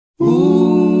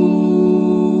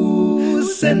Ooh,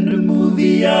 send a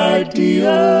movie idea.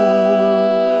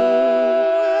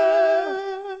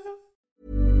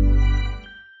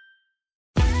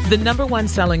 The #1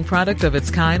 selling product of its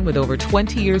kind with over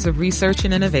 20 years of research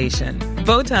and innovation.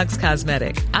 Botox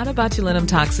Cosmetic, out of botulinum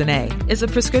toxin A, is a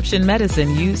prescription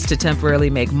medicine used to temporarily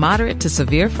make moderate to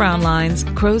severe frown lines,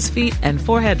 crow's feet, and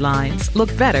forehead lines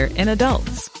look better in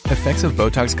adults. Effects of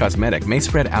Botox Cosmetic may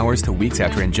spread hours to weeks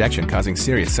after injection, causing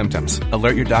serious symptoms.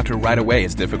 Alert your doctor right away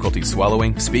as difficulty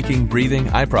swallowing, speaking, breathing,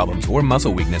 eye problems, or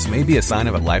muscle weakness may be a sign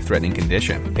of a life-threatening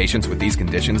condition. Patients with these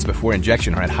conditions before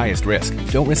injection are at highest risk.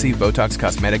 Don't receive Botox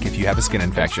Cosmetic if you have a skin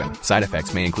infection. Side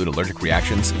effects may include allergic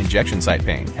reactions, injection site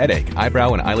pain, headache,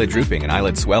 eyebrow and eyelid drooping, and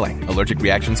eyelid swelling. Allergic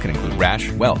reactions can include rash,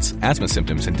 welts, asthma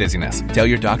symptoms, and dizziness. Tell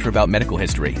your doctor about medical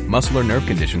history, muscle or nerve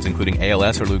conditions including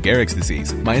ALS or Lou Gehrig's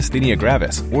disease, myasthenia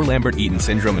gravis, or Lambert-Eaton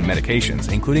syndrome and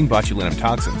medications, including botulinum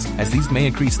toxins, as these may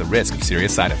increase the risk of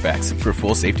serious side effects. For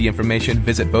full safety information,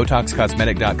 visit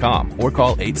BotoxCosmetic.com or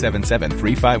call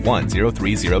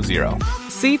 877-351-0300.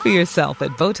 See for yourself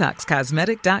at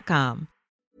BotoxCosmetic.com.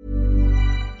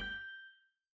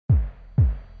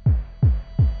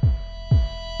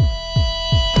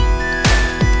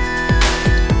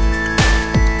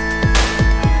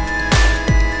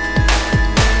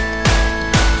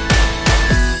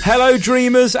 Hello,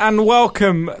 dreamers, and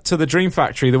welcome to the Dream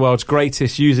Factory, the world's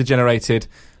greatest user-generated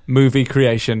movie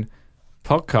creation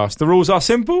podcast. The rules are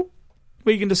simple.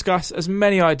 We can discuss as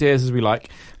many ideas as we like,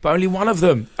 but only one of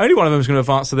them is going to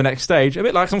advance to the next stage, a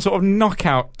bit like some sort of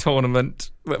knockout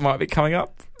tournament that might be coming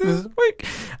up this week.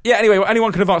 Yeah, anyway,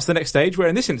 anyone can advance to the next stage, where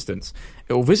in this instance,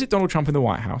 it will visit Donald Trump in the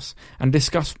White House and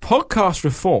discuss podcast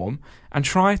reform and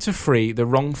try to free the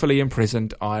wrongfully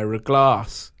imprisoned Ira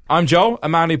Glass. I'm Joel, a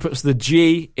man who puts the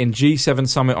G in G7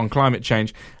 Summit on climate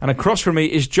change, and across from me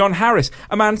is John Harris,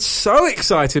 a man so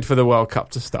excited for the World Cup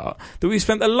to start that we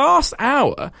spent the last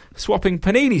hour swapping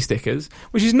panini stickers,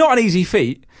 which is not an easy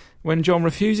feat when John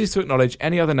refuses to acknowledge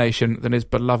any other nation than his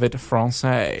beloved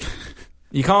Francais.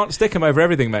 You can't stick them over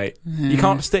everything, mate. You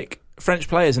can't stick French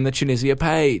players in the Tunisia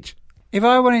page. If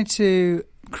I wanted to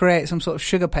create some sort of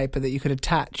sugar paper that you could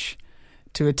attach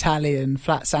to Italian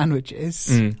flat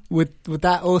sandwiches, would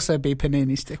that also be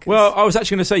panini stickers? Well, I was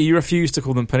actually going to say you refuse to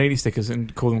call them panini stickers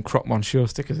and call them croque monsieur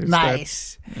stickers instead.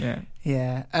 Nice.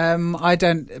 Yeah. I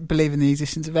don't believe in the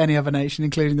existence of any other nation,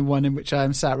 including the one in which I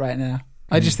am sat right now.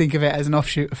 I just think of it as an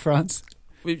offshoot of France.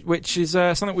 Which is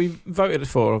something we voted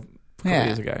for a couple of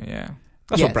years ago, yeah.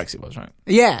 That's what Brexit was, right?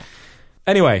 Yeah.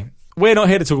 Anyway, we're not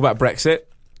here to talk about Brexit.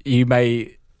 You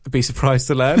may be surprised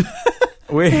to learn.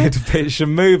 We're here to pitch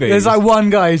some movies. There's like one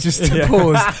guy who's just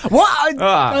paused. What?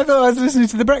 I thought I was listening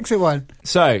to the Brexit one.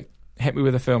 So, hit me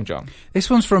with a film, John. This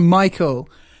one's from Michael.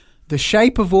 The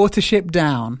Shape of Watership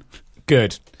Down.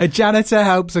 Good. A janitor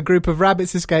helps a group of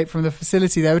rabbits escape from the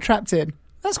facility they were trapped in.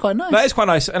 That's quite nice. That is quite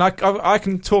nice. And I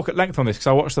can talk at length on this because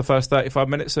I watched the first 35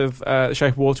 minutes of The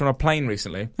Shape of Water on a plane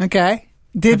recently. Okay.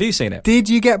 Have you seen it? Did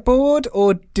you get bored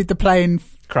or did the plane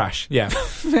crash? Yeah.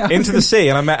 Into the sea,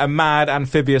 and I met a mad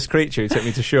amphibious creature who took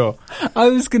me to shore. I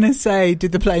was going to say,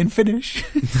 did the plane finish?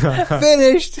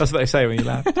 Finished. That's what they say when you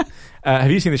land. Have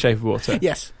you seen The Shape of Water?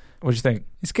 Yes. What do you think?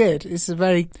 It's good. It's a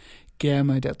very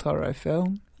Guillermo del Toro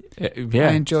film. Yeah.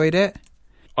 I enjoyed it.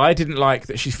 I didn't like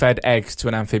that she fed eggs to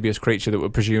an amphibious creature that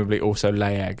would presumably also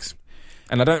lay eggs.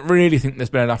 And I don't really think there's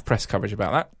been enough press coverage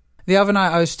about that. The other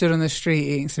night I was stood on the street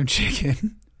eating some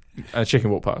chicken. A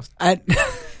chicken walked past.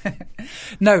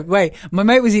 No, wait. My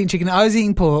mate was eating chicken. I was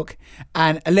eating pork,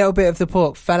 and a little bit of the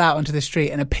pork fell out onto the street,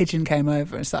 and a pigeon came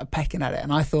over and started pecking at it.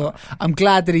 And I thought, I'm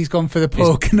glad that he's gone for the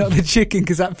pork and not the chicken,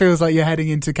 because that feels like you're heading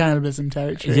into cannibalism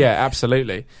territory. Yeah,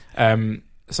 absolutely.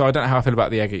 So I don't know how I feel about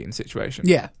the egg eating situation.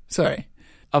 Yeah, sorry.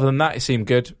 Other than that, it seeed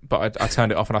good, but I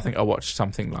turned it off, and I think I'll watch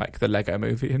something like the Lego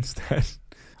Movie instead.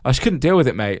 I just couldn't deal with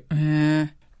it, mate.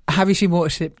 Have you seen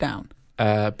Watership Down?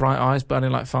 Bright Eyes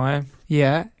Burning Like Fire.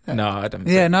 Yeah. No, I don't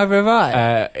think so. Neither have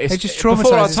I. It's just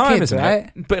traumatised our time, kids, isn't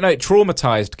right? It? But no, it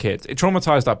traumatised kids. It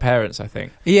traumatised our parents, I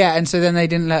think. Yeah, and so then they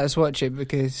didn't let us watch it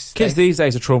because... Kids these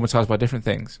days are traumatised by different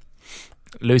things.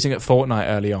 Losing at Fortnite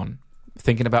early on.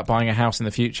 Thinking about buying a house in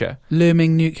the future.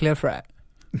 Looming nuclear threat.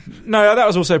 No, that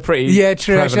was also pretty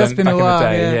true. Actually, that's been back a while.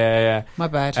 In the day. Yeah. My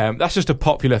bad. That's just a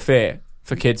popular fear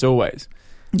for kids always.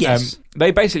 Yes.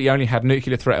 They basically only had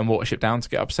nuclear threat and Watership Down to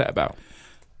get upset about.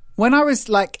 When I was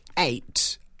like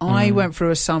 8, I went through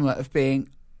a summer of being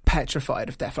petrified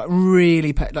of death, like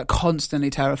really, like constantly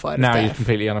terrified of death. Now you're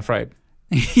completely unafraid.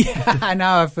 Yeah,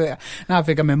 now I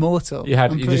think I'm immortal.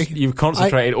 You've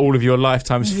concentrated all of your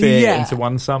lifetime's fear into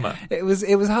one summer. It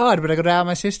was hard, but I got it out of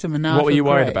my system, and now. What were you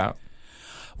worried about?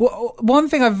 Well, one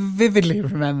thing I vividly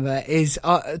remember is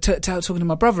talking to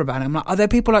my brother about it. I'm like, are there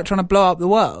people like trying to blow up the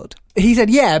world? He said,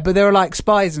 yeah, but there are like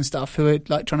spies and stuff who are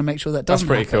like trying to make sure that doesn't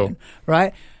happen. That's pretty cool.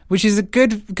 Right? Which is a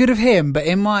good of him, but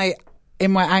in my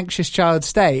anxious child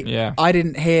state, I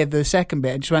didn't hear the second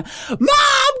bit. I just went,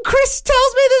 Mom, Chris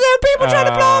tells me that there are people trying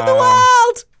to blow up the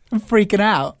world. I'm freaking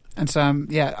out. And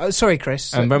so, sorry,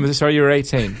 Chris. And when was it? Sorry, you were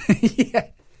 18? Yeah.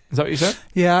 Is that what you said?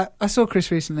 Yeah, I saw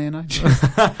Chris recently and I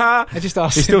just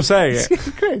asked You're still saying it?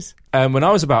 Chris. When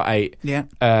I was about 8, I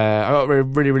got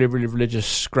really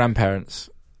religious grandparents,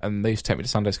 and they used to take me to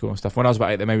Sunday school and stuff. When I was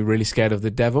about 8, they made me really scared of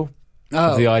the devil.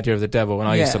 Of the idea of the devil, and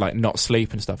I used to like not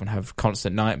sleep and stuff and have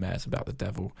constant nightmares about the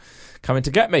devil coming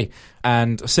to get me.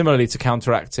 And similarly, to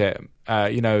counteract it,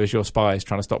 as your spies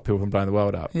trying to stop people from blowing the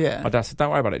world up, my dad said,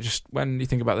 don't worry about it, just when you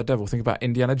think about the devil, think about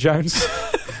Indiana Jones.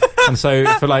 And so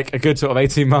for like a good sort of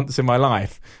 18 months in my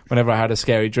life, whenever I had a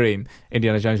scary dream,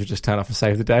 Indiana Jones would just turn up and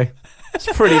save the day.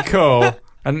 It's pretty cool.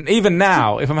 And even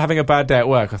now, if I'm having a bad day at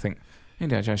work, I think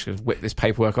Indiana Jones could whip this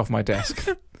paperwork off my desk.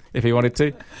 If he wanted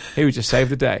to, he would just save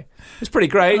the day. It's pretty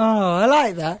great. Oh, I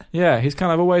like that. Yeah, he's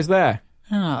kind of always there,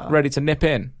 ready to nip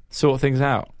in, sort things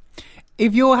out.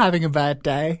 If you're having a bad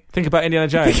day, think about Indiana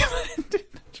Jones.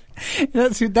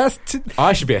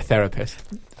 I should be a therapist.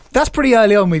 That's pretty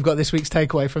early on. We've got this week's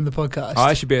takeaway from the podcast.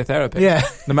 I should be a therapist. Yeah.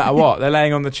 No matter what, they're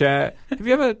laying on the chair. Have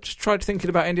you ever just tried thinking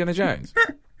about Indiana Jones?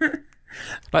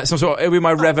 Like some sort of, it'll be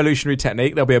my revolutionary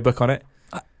technique. There'll be a book on it.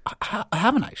 I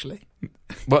haven't actually.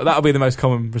 Well, that'll be the most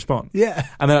common response. Yeah.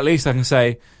 And then at least I can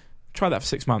say, try that for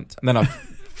 6 months. And then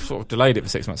I've sort of delayed it for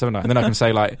 6 months, haven't I? And then I can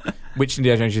say, like, which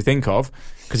Indiana Jones you think of?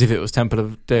 Because if it was Temple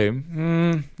of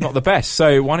Doom, not the best.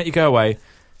 So why don't you go away,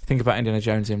 think about Indiana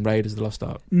Jones in Raiders of the Lost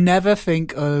Ark. Never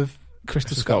think of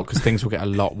Crystal Skull. Because things will get a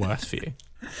lot worse for you.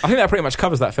 I think that pretty much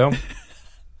covers that film.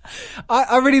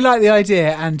 I really like the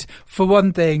idea. And for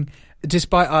one thing,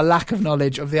 despite our lack of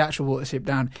knowledge of the actual Watership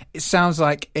Down, it sounds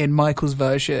like in Michael's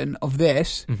version of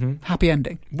this, happy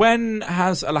ending. When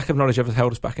has a lack of knowledge ever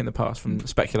held us back in the past from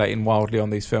speculating wildly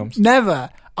on these films? Never.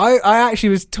 I actually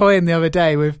was toying the other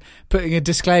day with putting a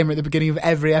disclaimer at the beginning of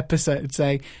every episode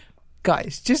saying,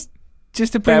 guys, just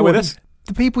to bear with us.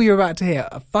 The people you're about to hear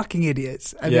are fucking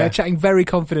idiots, and they're chatting very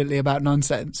confidently about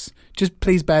nonsense. Just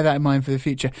please bear that in mind for the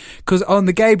future. Because on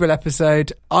the Gabriel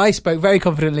episode, I spoke very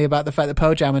confidently about the fact that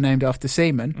Pearl Jam are named after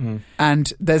seamen,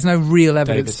 and there's no real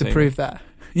evidence to prove that.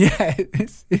 Yeah,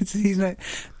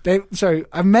 sorry,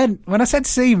 I meant, when I said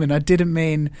semen, I didn't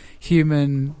mean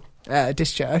human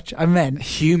discharge. I meant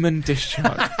human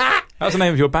discharge. That was the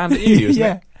name of your band that you used,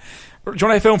 isn't it? Do you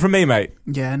want a film from me, mate?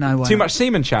 Yeah, no way. Too much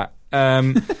semen chat.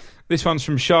 This one's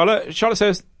from Charlotte. Charlotte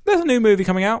says, there's a new movie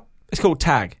coming out. It's called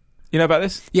Tag. You know about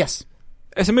this? Yes.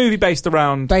 It's a movie based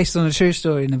on a true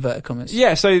story, in inverted commas.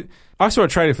 Yeah, so I saw a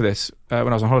trailer for this when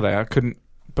I was on holiday. I couldn't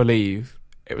believe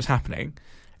it was happening.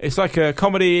 It's like a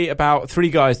comedy about four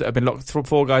guys that have been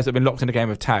locked in a game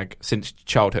of tag since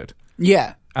childhood.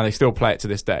 Yeah. And they still play it to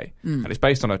this day. And it's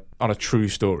based on a true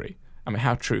story. I mean,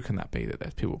 how true can that be that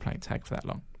there's people playing tag for that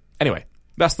long? Anyway,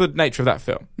 that's the nature of that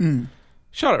film.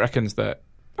 Charlotte reckons that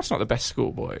that's not the best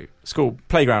school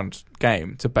playground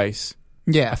game to base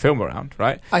a film around,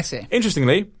 right? I see.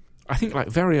 Interestingly, I think like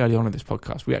very early on in this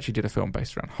podcast, we actually did a film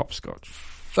based around hopscotch.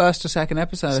 First or second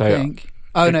episode, I think.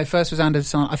 No, first was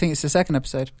Anderson. I think it's the second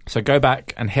episode. So go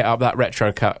back and hit up that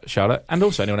retro cut, Charlotte, and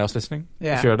also anyone else listening.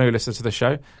 Yeah. If you're a new listener to the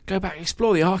show, go back and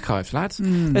explore the archives, lads.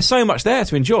 There's so much there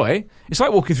to enjoy. It's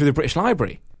like walking through the British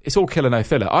Library. It's all killer, no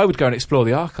filler. I would go and explore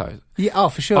the archives. Yeah,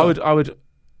 for sure. I would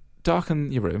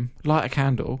darken your room, light a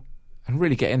candle, and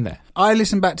really get in there. I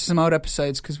listened back to some old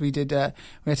episodes because we had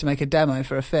to make a demo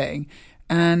for a thing,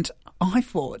 and I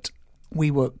thought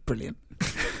we were brilliant.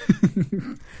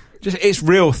 It's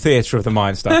real theatre of the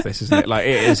mind stuff, this, isn't it? Like,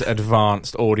 it is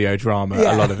advanced audio drama,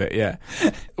 a lot of it, yeah.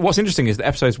 What's interesting is that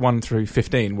episodes 1 through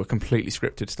 15 were completely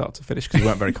scripted start to finish because we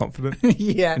weren't very confident.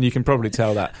 Yeah. And you can probably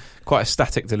tell that. Quite a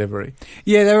static delivery.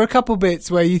 Yeah, there were a couple bits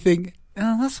where you think,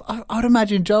 I'd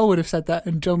imagine Joel would have said that,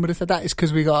 and John would have said that. It's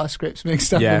because we got our scripts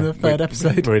mixed up in the third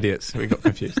episode. We're idiots. We got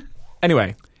confused.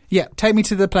 Anyway. Yeah, take me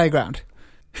to the playground.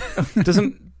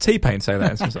 Doesn't T-Pain say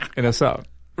that in a song?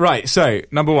 Right, so,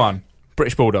 number 1,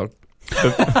 British Bulldog.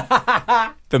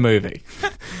 The movie.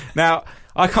 Now,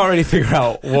 I can't really figure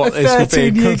out what this would be.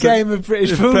 A 13-year game of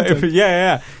British Bulldog.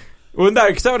 Yeah. Well, no,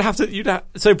 because that would have to...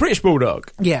 So, British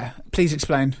Bulldog. Yeah, please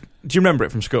explain. Do you remember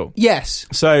it from school? Yes.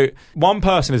 So, one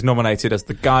person is nominated as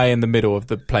the guy in the middle of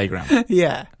the playground.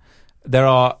 Yeah. There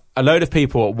are a load of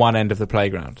people at one end of the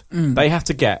playground. They have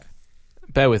to get,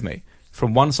 bear with me,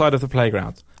 from one side of the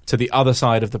playground to the other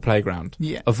side of the playground,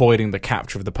 avoiding the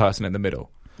capture of the person in the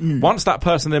middle. Once that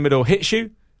person in the middle hits you,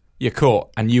 you're caught,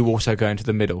 and you also go into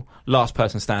the middle. Last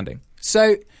person standing.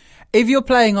 So if you're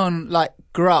playing on like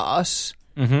grass,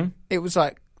 it was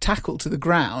like tackle to the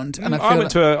ground. And I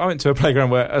went to a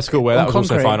playground a school where that was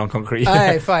also fine on concrete.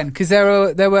 Oh, fine. Because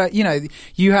there were,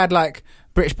 you had like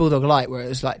British Bulldog Light where it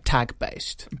was like tag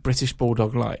based. British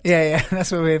Bulldog Light. Yeah,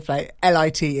 that's what we would play.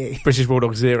 LITE. British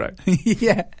Bulldog Zero.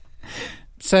 Yeah.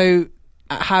 So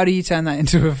how do you turn that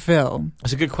into a film?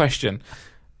 That's a good question.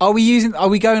 Are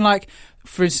we going like,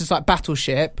 for instance, like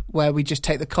Battleship, where we just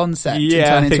take the concept and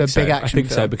turn it into a big action film? I think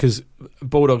so, because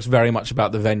Bulldog's very much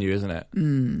about the venue, isn't it?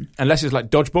 Unless it's like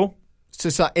dodgeball. So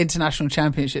it's like international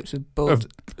championships with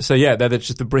Bulldog. So yeah, they're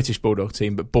just the British Bulldog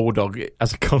team, but Bulldog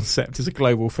as a concept is a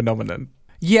global phenomenon.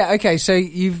 Yeah, okay, so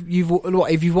you've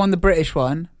won the British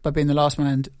one by being the last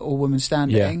man or woman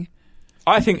standing. Yeah.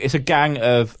 I think it's a gang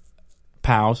of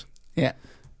pals. Yeah.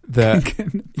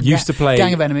 That used to play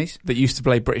gang of enemies that used to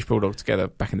play British Bulldog together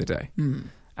back in the day,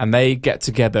 and they get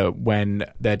together when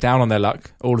they're down on their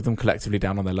luck. All of them collectively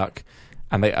down on their luck,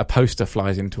 and a poster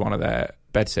flies into one of their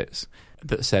bedsits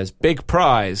that says "Big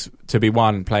prize to be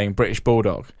won playing British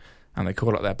Bulldog," and they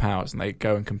call up their pals and they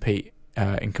go and compete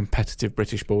in competitive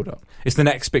British Bulldog. It's the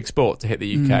next big sport to hit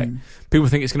the UK. People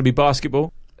think it's going to be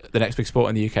basketball, the next big sport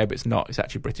in the UK, but it's not. It's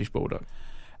actually British Bulldog.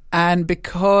 And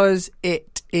because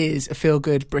it is a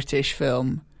feel-good British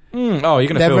film, you're going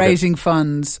to. They're raising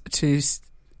funds to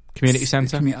community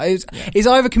centre. It's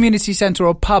either community centre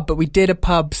or pub, but we did a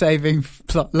pub saving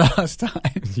plot last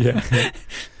time. Yeah,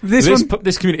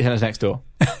 this community centre's next door.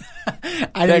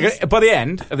 By the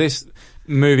end of this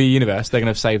movie universe, they're going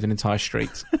to have saved an entire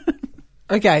street.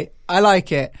 Okay, I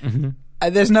like it.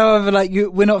 There's no other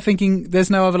we're not thinking. There's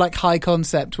no other like high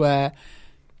concept where.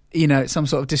 It's some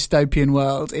sort of dystopian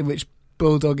world in which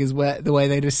Bulldog is the way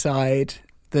they decide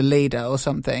the leader or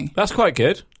something. That's quite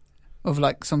good. Of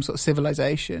like some sort of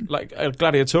civilization. Like a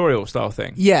gladiatorial style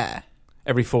thing. Yeah.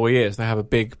 Every 4 years they have a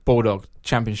big Bulldog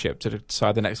championship to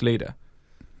decide the next leader.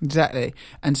 Exactly.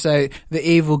 And so the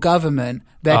evil government,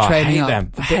 they're training up.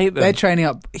 I hate them. They're training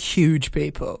up huge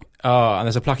people. Oh, and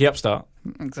there's a plucky upstart.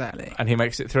 Exactly. And he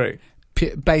makes it through.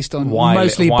 Based on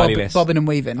mostly Bobbin and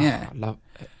Weavin, yeah.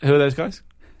 Who are those guys?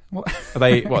 What?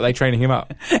 Are they training him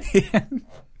up? Yeah.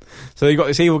 So you've got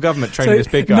this evil government training this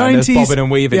big guy, and there's Bobbin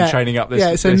and Weavin training up this...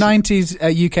 Yeah, so 90s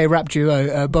UK rap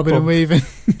duo, Bobbin and Weavin.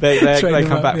 They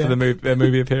come back for their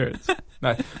movie appearance.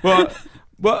 No.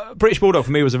 Well, British Bulldog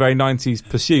for me was a very 90s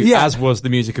pursuit, as was the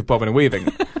music of Bobbin and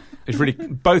Weavin. It's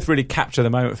both really capture the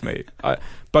moment for me.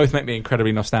 Both make me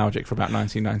incredibly nostalgic for about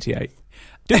 1998.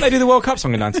 Didn't they do the World Cup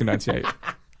song in 1998?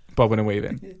 Bobbin and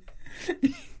Weavin.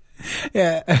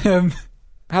 Yeah.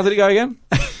 How did it go again?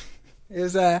 It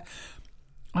was, I'm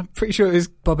pretty sure it was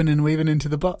Bobbin and Weavin into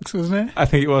the box, wasn't it? I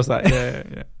think it was that,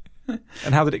 yeah.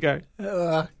 And how did it go?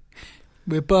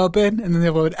 We're bobbing, and then the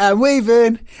other one, and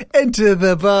weaving into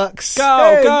the box.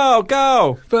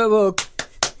 Go! Football.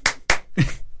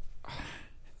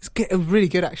 It's really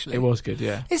good, actually. It was good,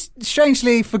 yeah. It's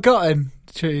strangely forgotten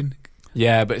tune.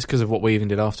 Yeah, but it's because of what Weaving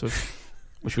did afterwards,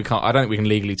 which I don't think we can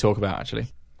legally talk about, actually.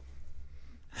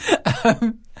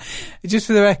 Just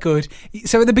for the record,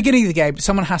 so at the beginning of the game,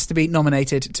 someone has to be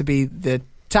nominated to be the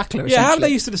tackler. Yeah, how do they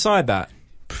used to decide that?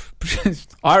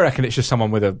 I reckon it's just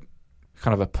someone with a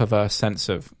kind of a perverse sense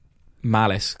of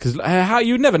malice. Because how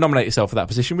you would never nominate yourself for that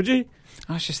position, would you?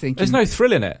 I was just thinking, there's no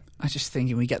thrill in it. I was just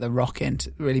thinking we get the Rock in,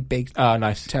 really big,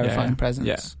 nice, terrifying presence.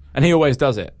 Yeah, and he always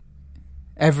does it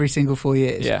every single 4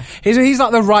 years. Yeah, he's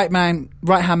like the right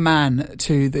hand man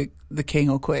to the king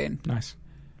or queen. Nice.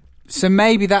 So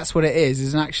maybe that's what it is.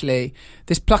 Isn't actually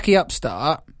this plucky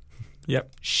upstart.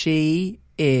 Yep. She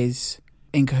is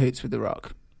in cahoots with the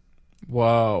Rock.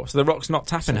 Whoa! So the Rock's not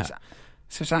tapping her.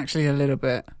 So it's actually a little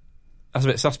bit. That's a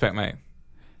bit suspect, mate.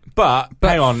 But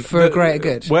hang on, for a greater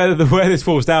good. Where this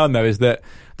falls down though is that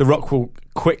the Rock will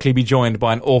quickly be joined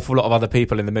by an awful lot of other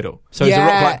people in the middle. So is the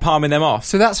Rock like palming them off?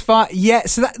 So that's fine. Yeah.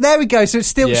 So there we go. So it's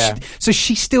still. So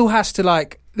she still has to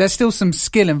like. There's still some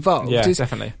skill involved. Yeah,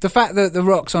 definitely. The fact that the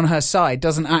Rock's on her side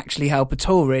doesn't actually help at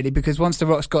all, really, because once the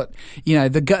Rock's got,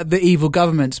 the evil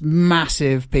government's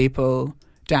massive people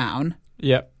down,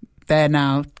 they're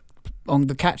now on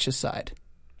the catcher's side.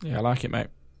 Yeah, I like it, mate.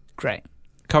 Great.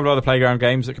 Couple of other playground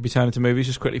games that could be turned into movies,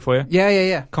 just quickly for you.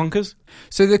 Yeah. Conkers?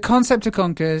 So the concept of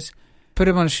Conkers, put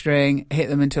them on a string, hit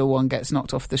them until one gets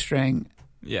knocked off the string.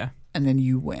 Yeah. And then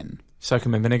you win. Soak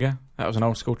them in vinegar. That was an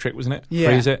old school trick, wasn't it? Yeah.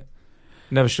 Freeze it.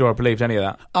 Never sure I believed any of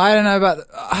that. I don't know about...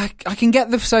 I can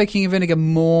get the soaking in vinegar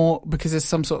more because there's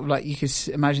some sort of you could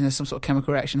imagine there's some sort of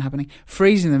chemical reaction happening.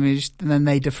 Freezing them and then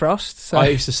they defrost. So. I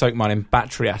used to soak mine in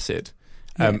battery acid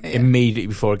immediately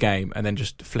before a game and then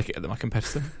just flick it at my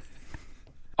competitor.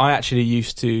 I actually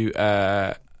used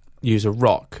to use a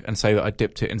rock and say that I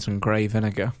dipped it in some grey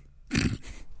vinegar.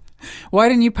 Why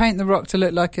didn't you paint the rock to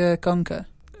look like a conker?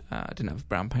 I didn't have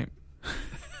brown paint.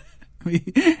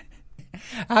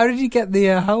 How did you get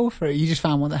the hole for it? You just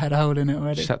found one that had a hole in it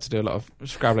already? Just had to do a lot of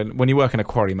scrabbling. When you work in a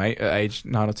quarry, mate, at age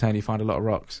 9 or 10, you find a lot of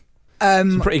rocks.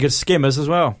 Some pretty good skimmers as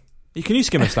well. You can use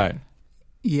skimmer stone.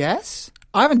 Yes.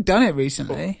 I haven't done it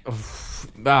recently.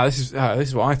 This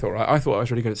is what I thought, right? I thought I was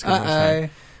really good at skimmer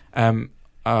stone.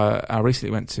 I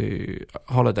recently went to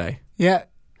a holiday. Yeah,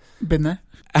 been there.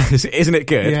 Isn't it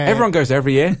good? Yeah, Everyone goes there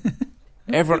every year.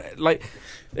 Everyone,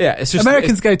 it's just...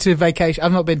 Americans go to vacation.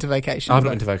 I've not been to vacation. I've not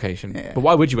been to vacation. Yeah. But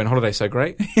why would you when holiday's so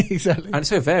great? Exactly. And it's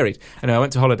so varied. Anyway, I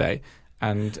went to holiday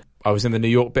and I was in the New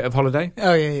York bit of holiday.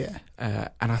 Oh, yeah.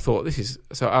 And I thought, this is...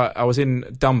 So I was in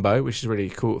Dumbo, which is a really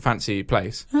cool, fancy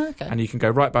place. Oh, okay. And you can go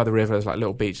right by the river. There's like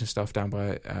little beach and stuff down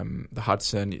by the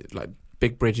Hudson, like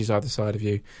big bridges either side of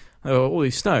you. And there were all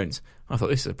these stones. I thought,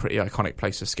 this is a pretty iconic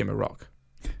place to skim a rock.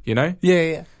 You know?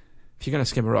 Yeah. If you're going to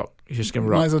skim a rock, you should skim a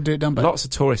rock. Might as well do it Dumbo. Lots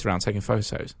of tourists around taking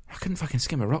photos. I couldn't fucking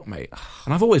skim a rock, mate.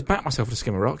 And I've always backed myself to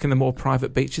skim a rock in the more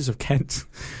private beaches of Kent.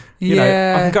 You know,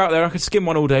 I can go out there, I could skim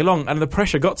one all day long, and the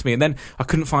pressure got to me, and then I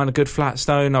couldn't find a good flat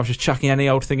stone. I was just chucking any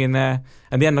old thing in there.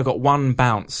 And in the end, I got one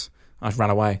bounce. I just ran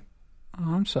away.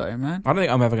 Oh, I'm sorry, man. I don't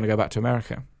think I'm ever going to go back to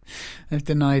America. They've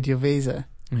denied your visa.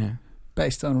 Yeah.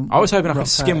 Based on... I was hoping I could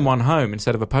skim one home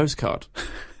instead of a postcard.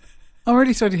 I'm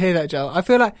really sorry to hear that, Joel. I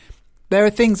feel like there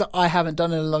are things that I haven't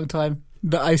done in a long time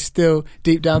that I still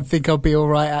deep down think I'll be all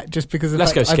right at just because of the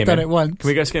fact I've done it once. Can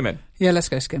we go skimming? Yeah, let's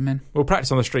go skimming. We'll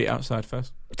practice on the street outside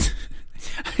first.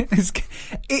 It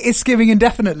is skimming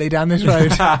indefinitely down this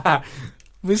road.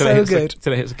 We're so good.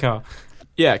 Till it hits a car.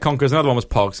 Yeah, Conkers. Another one was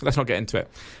Pogs. Let's not get into it.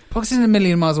 Pogs isn't a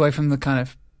million miles away from the kind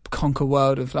of Conker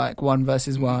world of like 1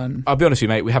 versus 1. I'll be honest with you,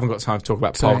 mate. We haven't got time to talk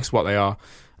about Pogs, what they are,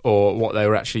 or what they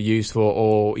were actually used for,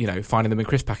 or, you know, finding them in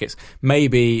crisp packets.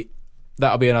 Maybe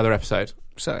that'll be another episode.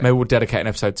 Sorry. Maybe we'll dedicate an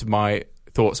episode to my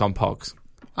thoughts on Pogs.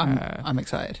 I'm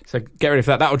excited. So get ready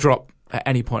for that. That'll drop at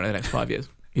any point in the next 5 years.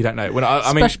 You don't know. When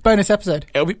I mean, special bonus episode.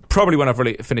 It'll be probably when I've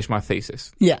really finished my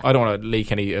thesis. Yeah. I don't want to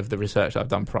leak any of the research that I've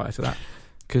done prior to that,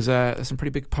 because there's some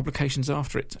pretty big publications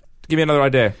after it. Give me another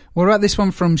idea. What about this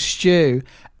one from Stu?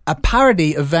 A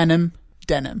parody of Venom,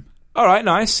 denim. All right,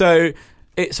 nice. So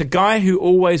it's a guy who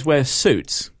always wears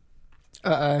suits.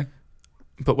 Uh-oh.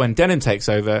 But when denim takes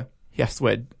over, he has to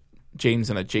wear jeans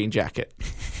and a jean jacket.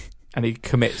 And he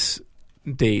commits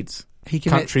deeds.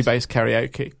 Country-based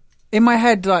karaoke. In my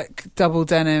head, like, double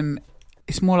denim,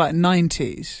 it's more like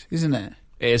 90s, isn't it?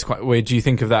 It is quite weird. Do you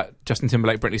think of that Justin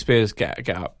Timberlake, Britney Spears get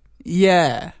up?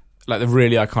 Yeah. Like the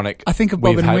really iconic... I think of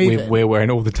Bobbin Weavin. We're wearing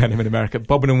all the denim in America.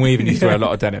 Bobbin and Weavin used to wear a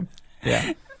lot of denim.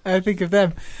 Yeah. I think of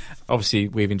them. Obviously,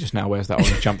 Weavin just now wears that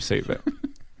orange jumpsuit,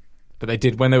 but they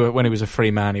did when he was a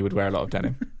free man, he would wear a lot of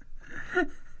denim.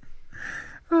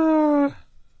 Oh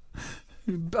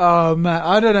man,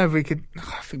 I don't know if we could.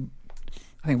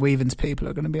 I think Weavin's people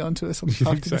are going to be onto us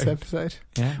after this episode.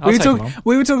 Yeah,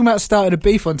 we were talking about starting a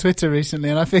beef on Twitter recently,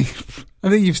 and I think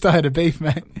you've started a beef,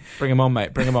 mate. Bring them on,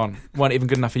 mate. Bring them on. Weren't even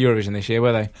good enough for Eurovision this year,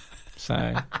 were they?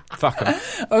 So fuck them.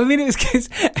 I mean, it was because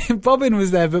Bobbin was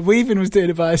there, but Weavin was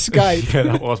doing it via Skype.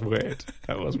 Yeah, that was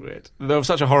weird. There was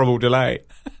such a horrible delay.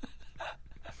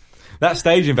 That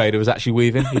stage invader was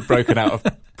actually Weavin. He'd broken out of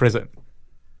prison.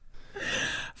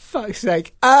 Fuck's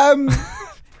sake.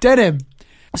 Denim.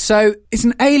 So it's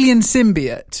an alien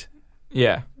symbiote.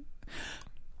 Yeah.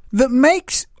 That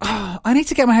makes... I need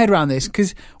to get my head around this,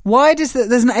 because why does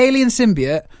there's an alien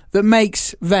symbiote that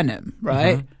makes venom,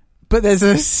 right? Mm-hmm. But there's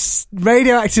a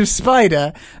radioactive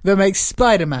spider that makes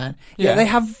Spider-Man. Yeah, they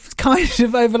have kind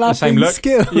of overlapping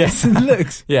skills and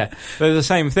looks. Yeah, they're the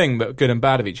same thing, but good and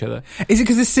bad of each other. Is it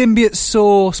because the symbiote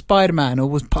saw Spider-Man or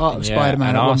was part of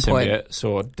Spider-Man at one point? And our symbiote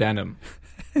saw denim.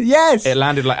 Yes. It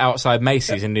landed like outside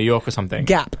Macy's in New York or something.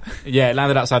 Gap. Yeah, it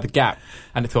landed outside the Gap.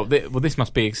 And it thought, well, this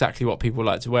must be exactly what people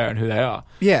like to wear and who they are.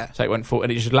 Yeah. So it went forward,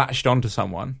 and it just latched onto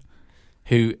someone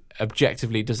who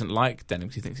objectively doesn't like denim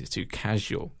because he thinks it's too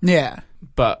casual. Yeah.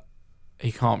 But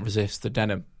he can't resist the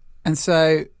denim. And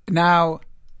so now,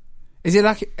 is it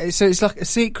like, so it's like a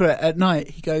secret at night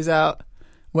he goes out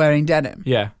wearing denim?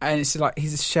 Yeah. And it's like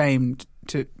he's ashamed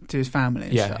to his family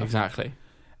and stuff. Yeah, exactly.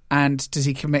 And does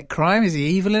he commit crime? Is he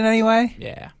evil in any way?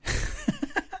 Yeah.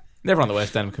 Everyone that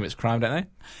wears denim commits crime, don't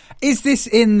they? Is this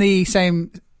in the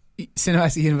same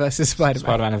cinematic universe as Spider-Man?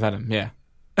 Spider-Man and Venom, yeah.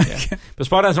 But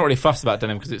Spider-Man's not really fussed about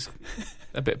denim because it's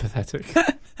a bit pathetic.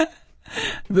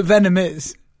 But Venom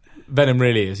is. Venom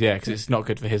really is, yeah, because it's not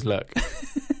good for his look.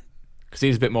 Because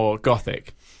he's a bit more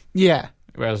gothic. Yeah.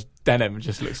 Whereas denim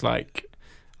just looks like,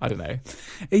 I don't know.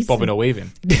 He's- Bobbin or Weavin.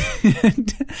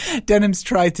 Denham's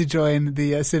tried to join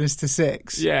the Sinister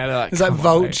Six. Yeah, they're like, It's like "Come on,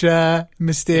 Vulture,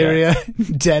 Mysteria,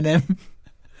 Denham,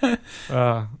 mate."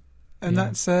 and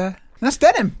that's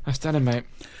Denham. That's Denim, mate.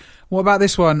 What about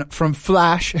this one from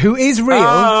Flash, who is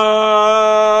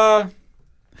real?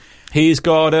 He's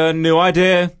got a new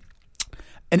idea.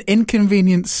 An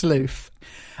inconvenient sleuth.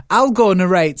 Al Gore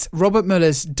narrates Robert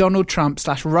Mueller's Donald Trump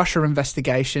 / Russia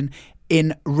investigation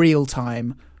in real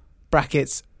time.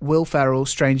 Brackets, Will Ferrell,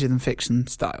 Stranger Than Fiction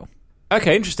style.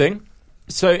 Okay, interesting.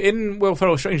 So in Will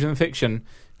Ferrell, Stranger Than Fiction,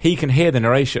 he can hear the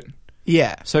narration.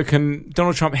 Yeah, So can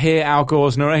Donald Trump hear Al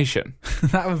Gore's narration?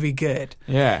 that would be good.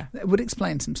 Yeah. It would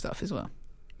explain some stuff as well.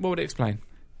 What would it explain?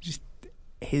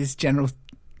 His general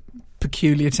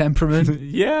peculiar temperament.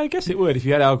 Yeah, I guess it would if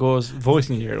you had Al Gore's voice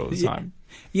in your ear all the time.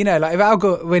 You know, like if Al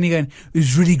Gore, when he's going,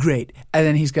 it's really great, and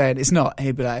then he's going, it's not,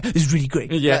 he'd be like, it's really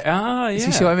great. Yeah. Like, Yeah. you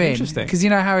see what I mean? Interesting. Because you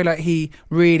know how he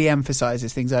really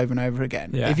emphasises things over and over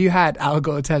again. Yeah. If you had Al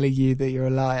Gore telling you that you're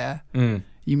a liar, Mm.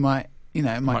 you might, it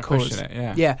might cause question it,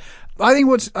 yeah. Yeah. I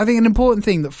think an important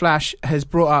thing that Flash has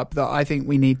brought up that I think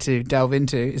we need to delve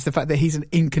into is the fact that he's an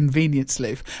inconvenient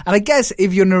sleuth. And I guess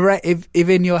if if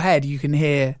in your head you can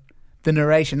hear the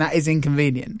narration, that is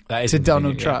inconvenient That is to inconvenient,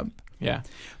 Donald yeah. Trump. Yeah.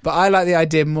 But I like the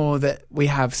idea more that we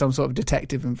have some sort of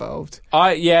detective involved.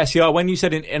 When you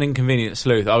said an inconvenient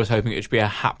sleuth, I was hoping it should be a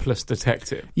hapless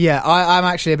detective. Yeah, I'm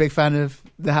actually a big fan of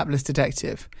the hapless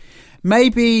detective.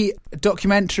 Maybe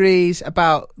documentaries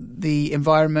about the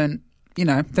environment. You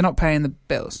know, they're not paying the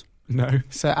bills. No.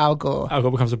 So Al Gore. Al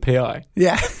Gore becomes a PI.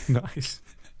 Yeah. Nice.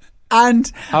 And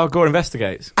Al Gore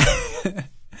investigates.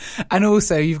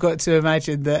 also you've got to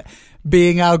imagine that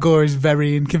being Al Gore is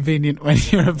very inconvenient when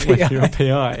you're a PI. When you're a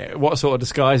PI. What sort of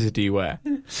disguises do you wear?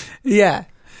 Yeah.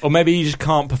 Or maybe you just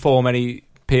can't perform any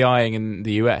PIing in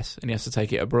the US and he has to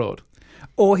take it abroad.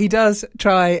 Or he does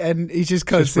try and he's just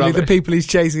constantly, the rubbish. people he's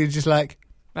chasing are just like,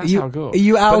 That's Al Gore. Are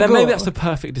you Al But then Gore? maybe that's the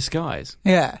perfect disguise.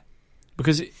 Yeah.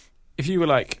 Because if you were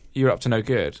like, you're up to no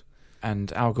good,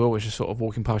 and Al Gore was just sort of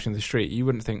walking past you in the street, you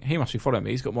wouldn't think, he must be following me,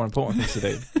 he's got more important things to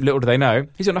do. Little do they know,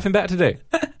 he's got nothing better to do.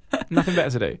 Nothing better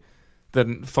to do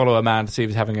than follow a man to see if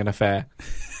he's having an affair.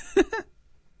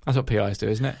 That's what PIs do,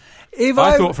 isn't it?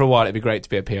 I thought for a while it'd be great to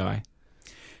be a PI.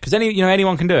 Because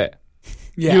anyone can do it.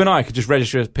 Yeah. You and I could just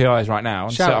register as PIs right now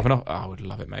and Shall set up we? an I would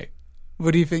love it, mate.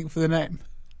 What do you think for the name?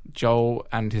 Joel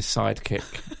and his sidekick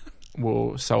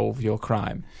will solve your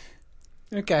crime.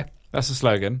 Okay. That's the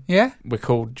slogan. Yeah? We're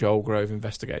called Joel Grove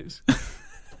Investigates.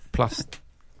 Plus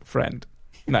friend.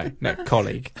 No,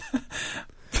 colleague.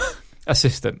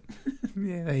 Assistant.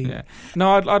 Yeah, there you go. Yeah.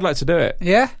 No, I'd like to do it.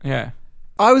 Yeah? Yeah.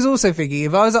 I was also thinking,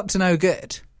 if I was up to no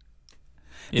good...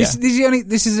 Yeah.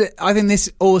 I think this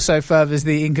also furthers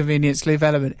the inconvenient sleuth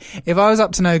element. If I was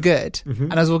up to no good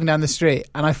and I was walking down the street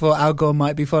and I thought Al Gore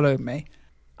might be following me,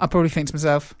 I'd probably think to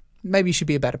myself, maybe you should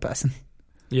be a better person.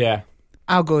 Yeah.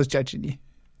 Al Gore's judging you.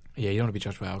 Yeah, you don't want to be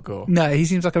judged by Al Gore. No, he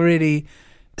seems like a really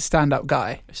stand-up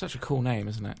guy. It's such a cool name,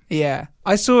 isn't it? Yeah.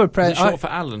 I saw a Is it press... short for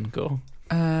Alan Gore?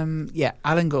 Yeah,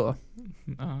 Alan Gore.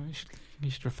 Oh,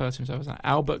 you should refer to himself as that.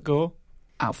 Albert Gore?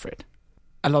 Alfred.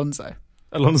 Alonso.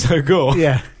 Alonso Gore?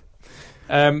 Yeah.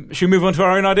 Should we move on to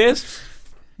our own ideas?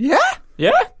 Yeah?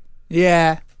 Yeah?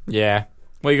 Yeah. Yeah.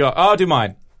 What you got? I'll do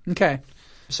mine. Okay.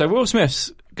 So Will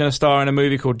Smith's going to star in a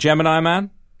movie called Gemini Man.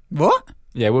 What?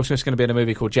 Yeah, Will Smith's going to be in a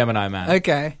movie called Gemini Man.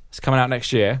 Okay. It's coming out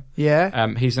next year. Yeah.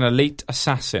 He's an elite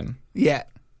assassin. Yeah.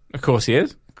 Of course he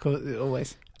is. Of course,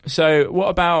 always. So what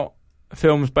about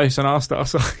films based on our star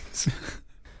signs?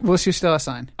 What's your star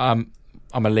sign? I'm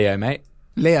a Leo, mate.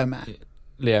 Leo, man.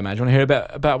 Leo, man. Do you want to hear a bit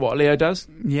about what Leo does?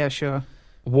 Yeah, sure.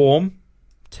 Warm.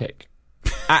 Tick.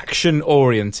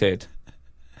 Action-oriented.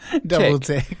 Double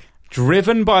tick.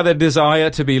 Driven by the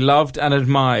desire to be loved and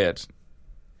admired.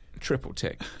 Triple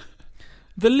tick.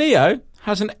 The Leo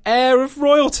has an air of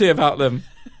royalty about them.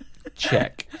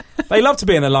 Check. They love to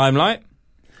be in the limelight,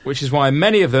 which is why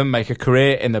many of them make a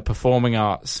career in the performing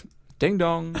arts. Ding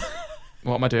dong.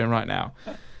 What am I doing right now?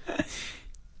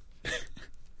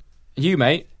 You,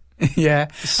 mate. Yeah.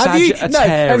 Sagittarius.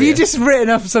 Have you just written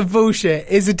up some bullshit?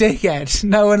 Is a dickhead.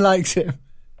 No one likes him.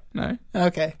 No.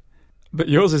 Okay. But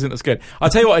yours isn't as good. I'll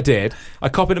tell you what I did. I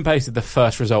copied and pasted the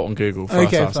first result on Google for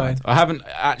Okay, our star fine. signs. I haven't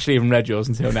actually even read yours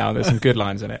until now, and there's some good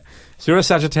lines in it. So you're a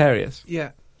Sagittarius.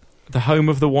 Yeah. The home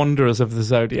of the wanderers of the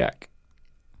zodiac.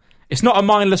 It's not a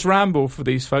mindless ramble for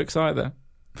these folks either.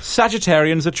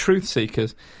 Sagittarians are truth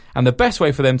seekers, and the best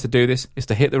way for them to do this is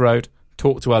to hit the road,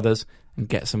 talk to others, and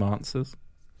get some answers.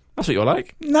 That's what you're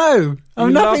like. No, I'm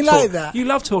You nothing love like that. You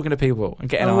love talking to people and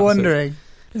getting I'm answers. wondering.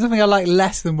 There's something I like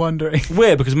less than wondering.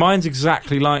 Weird, because mine's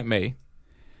exactly like me.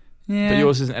 but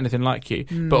yours isn't anything like you.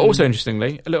 But also,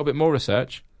 interestingly, a little bit more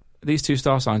research, these two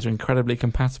star signs are incredibly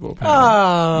compatible.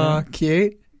 Apparently.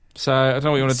 Cute. So I don't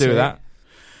know what you want to do with that.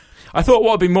 I thought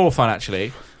what would be more fun,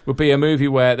 actually, would be a movie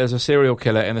where there's a serial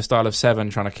killer in the style of Seven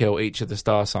trying to kill each of the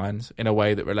star signs in a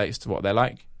way that relates to what they're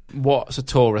like. What's a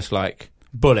Taurus like?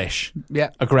 Bullish. Yeah.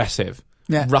 Aggressive.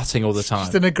 Yeah. Rutting all the time.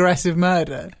 Just an aggressive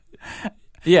murder.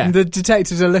 Yeah. And the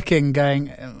detectives are looking,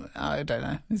 going, I don't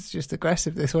know. It's just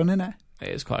aggressive, this one, isn't it? It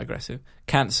is quite aggressive.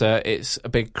 Cancer, it's a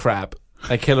big crab.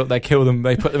 They kill them,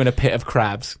 they put them in a pit of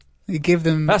crabs. You give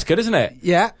them... That's good, isn't it?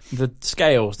 Yeah. The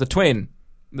scales, the twin.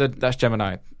 That's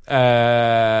Gemini.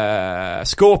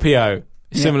 Scorpio,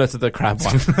 similar to the crab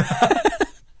one.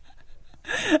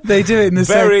 They do it in the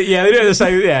same... Yeah, they do it the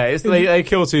same. Yeah, they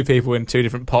kill two people in two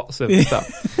different pots of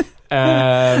stuff.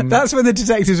 That's when the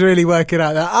detectives really work it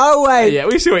out. Oh, wait. Yeah,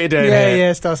 we see what you're doing here.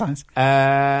 Yeah, star signs.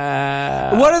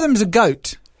 One of them's a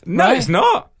goat. No, right? It's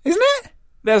not. Isn't it?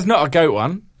 There's not a goat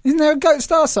one. Isn't there a goat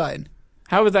star sign?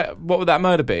 What would that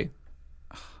murder be?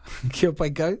 Killed by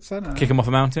goats? I don't know. Kick him off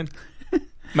a mountain?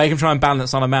 Make him try and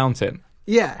balance on a mountain?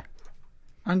 Yeah.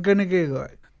 I'm going to Google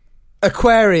it.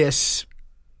 Aquarius.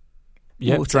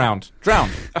 Yeah, Water.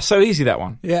 Drowned. That's so easy, that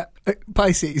one. Yeah.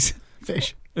 Pisces.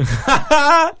 Fish.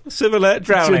 Similar,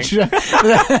 drowning.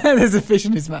 There's a fish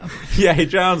in his mouth. Yeah, he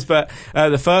drowns, but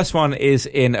the first one is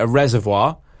in a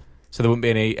reservoir, so there wouldn't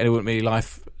be any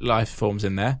life forms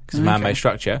in there because it's a man-made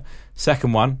structure.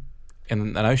 Second one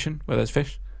in an ocean where there's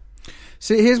fish.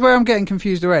 So here's where I'm getting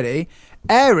confused already.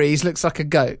 Aries looks like a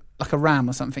goat, like a ram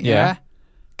or something. Yeah.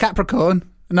 Capricorn,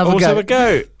 another also goat. a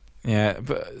goat. Yeah,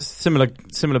 but similar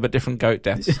but different goat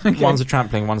deaths. Okay. One's a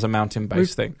trampling, one's a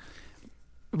mountain-based thing.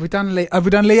 Have we done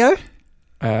Leo?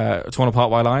 Torn apart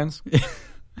by lions.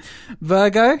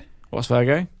 Virgo. What's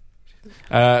Virgo?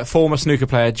 Former snooker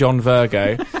player John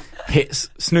Virgo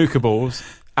hits snooker balls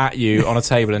at you on a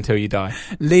table until you die.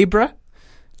 Libra.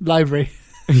 Library.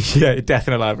 Yeah, death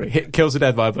in a library. Kills to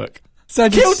death by a book. So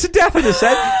killed to death, I just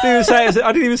said.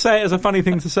 I didn't even say it as a funny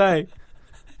thing to say.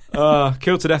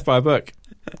 Killed to death by a book.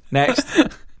 Next.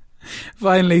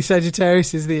 Finally,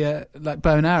 Sagittarius is the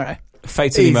bow and arrow.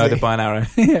 Fatally Easy. murdered by an arrow.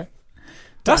 Yeah.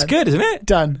 That's good, isn't it?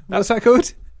 Done. What's that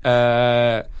called?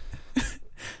 The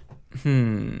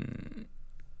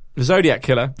Zodiac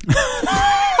Killer.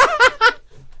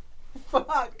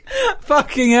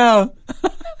 Fucking hell.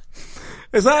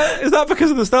 Is that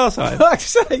because of the star sign?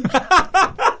 Fuck's sake.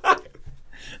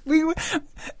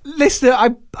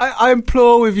 Listener, I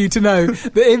implore with you to know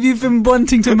that if you've been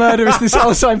wanting to murder us this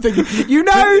whole time thinking,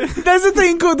 there's a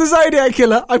thing called the Zodiac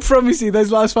Killer, I promise you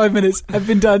those last 5 minutes have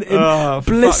been done in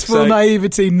blissful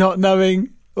naivety, not knowing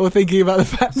or thinking about the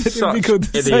fact that it would be called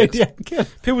the Zodiac Killer.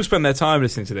 People spend their time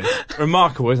listening to this.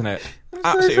 Remarkable, isn't it?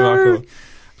 Absolutely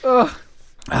remarkable.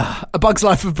 A Bug's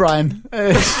Life of Brian.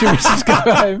 Should we just go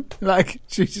home?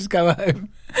 Should we just go home?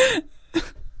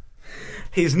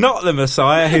 He's not the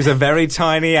Messiah, he's a very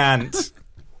tiny ant.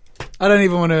 I don't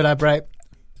even want to elaborate.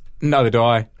 Neither do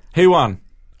I. Who won?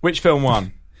 Which film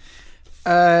won?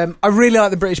 I really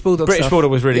like the British Bulldog British stuff.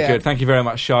 Bulldog was really good. Thank you very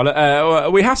much, Charlotte.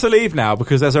 We have to leave now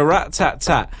because there's a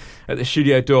rat-tat-tat at the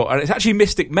studio door, and it's actually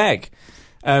Mystic Meg.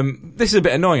 This is a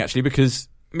bit annoying, actually, because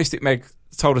Mystic Meg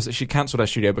told us that she cancelled her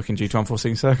studio booking due to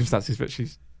unforeseen circumstances, but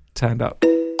she's turned up.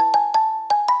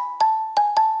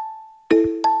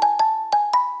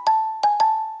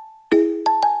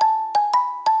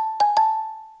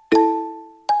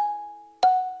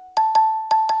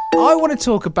 I want to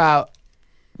talk about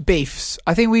beefs.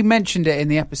 I think we mentioned it in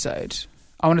the episode.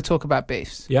 I want to talk about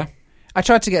beefs. Yeah. I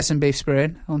tried to get some beef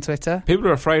spraying on Twitter. People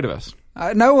are afraid of us.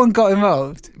 No one got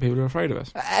involved. People are afraid of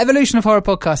us. Evolution of Horror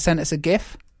Podcast sent us a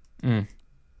GIF. Mm.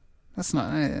 That's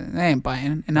not... They ain't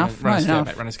biting enough. Running scared,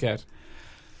 mate. Running scared.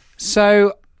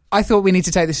 So I thought we need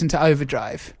to take this into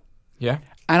overdrive. Yeah.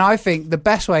 And I think the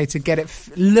best way to get it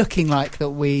looking like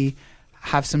that we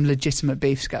have some legitimate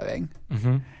beefs going...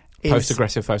 Mm-hmm.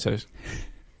 Post-aggressive photos.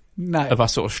 No. Of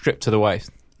us sort of stripped to the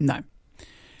waist. No.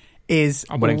 Is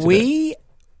I'm willing to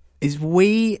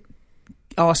we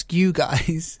ask you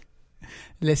guys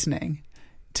listening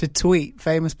to tweet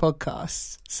famous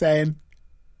podcasts saying,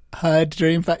 heard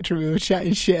Dream Factory, we were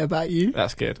chatting shit about you.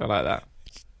 That's good. I like that.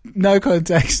 No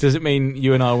context. Does it mean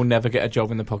you and I will never get a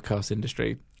job in the podcast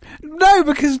industry? No,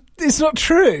 because it's not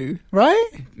true,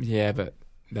 right? Yeah, but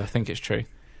they'll think it's true.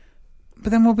 But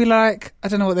then we'll be like, I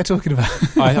don't know what they're talking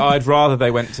about. I'd rather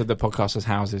they went to the podcasters'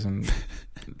 houses and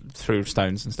threw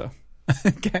stones and stuff.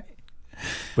 Okay.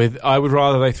 I would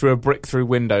rather they threw a brick through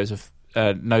windows of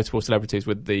notable celebrities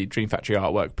with the Dream Factory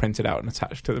artwork printed out and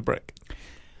attached to the brick.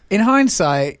 In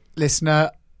hindsight,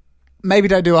 listener, maybe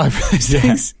don't do either of those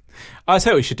things. I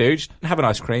tell you what we should do. Just have an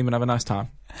ice cream and have a nice time.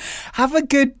 Have a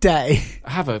good day.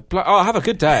 Have a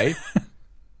good day.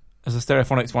 As the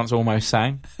Stereophonics once almost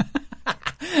sang.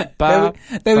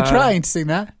 They were trying to sing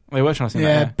that. They were trying to sing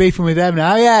that, yeah. Beefing with them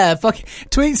now. Yeah, fuck it.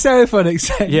 Tweet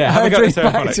Stereophonics. Yeah, have a go at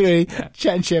Stereophonics. Factory,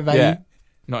 chatting shit about you.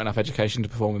 Not enough education to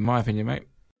perform, in my opinion, mate.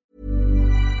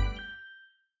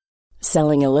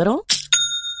 Selling a little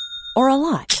or a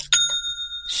lot?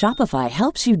 Shopify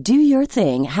helps you do your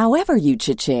thing however you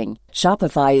cha-ching.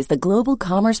 Shopify is the global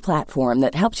commerce platform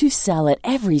that helps you sell at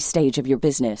every stage of your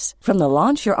business. From the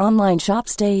launch your online shop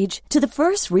stage to the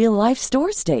first real-life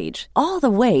store stage, all the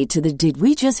way to the did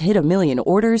we just hit a million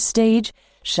orders stage.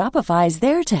 Shopify is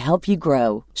there to help you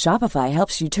grow. Shopify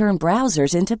helps you turn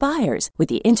browsers into buyers with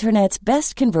the internet's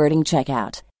best converting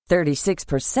checkout.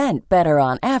 36% better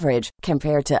on average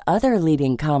compared to other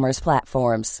leading commerce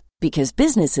platforms. Because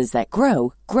businesses that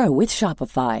grow, grow with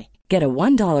Shopify. Get a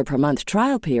 $1 per month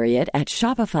trial period at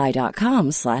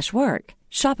shopify.com/work.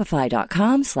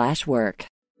 Shopify.com/work.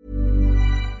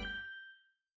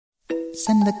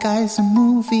 Send the guys a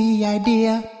movie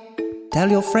idea.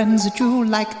 Tell your friends that you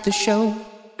like the show.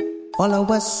 Follow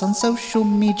us on social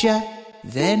media.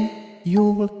 Then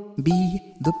you'll be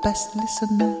the best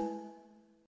listener.